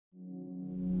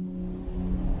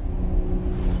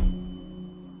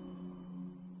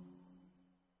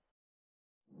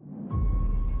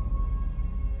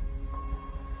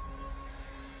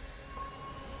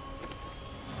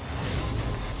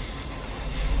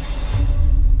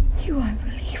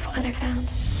that I found.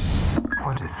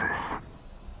 What is this?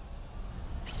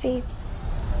 Seeds.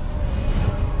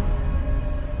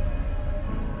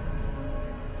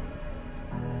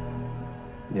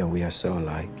 Yeah, we are so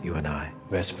alike, you and I,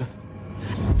 Vesper.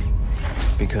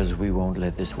 Because we won't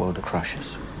let this world crush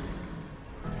us.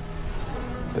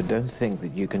 But don't think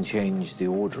that you can change the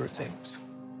order of things.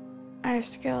 I have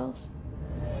skills.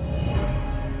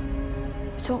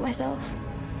 I taught myself.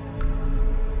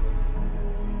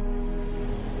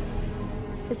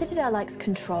 The Citadel likes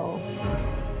control.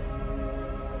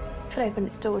 If it opened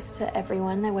its doors to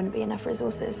everyone, there wouldn't be enough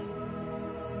resources.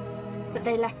 But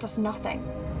they left us nothing.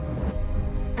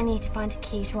 I need to find a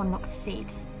key to unlock the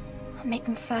seeds and make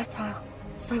them fertile,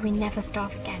 so we never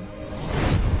starve again.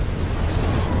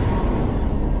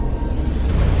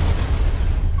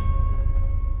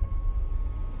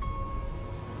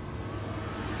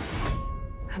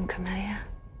 I'm Camellia.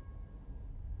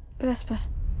 Vesper.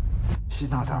 She's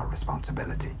not our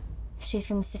responsibility. She's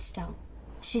from the Citadel.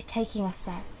 She's taking us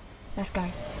there. Let's go.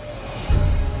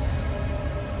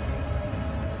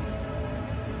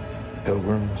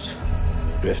 Pilgrims,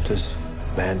 drifters,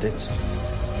 bandits.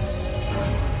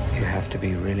 You have to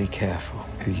be really careful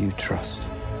who you trust.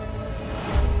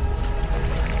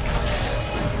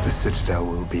 The Citadel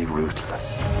will be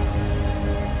ruthless.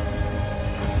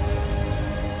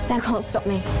 That can't stop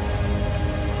me.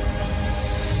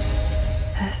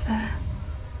 Vesper.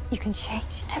 You can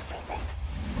change everything.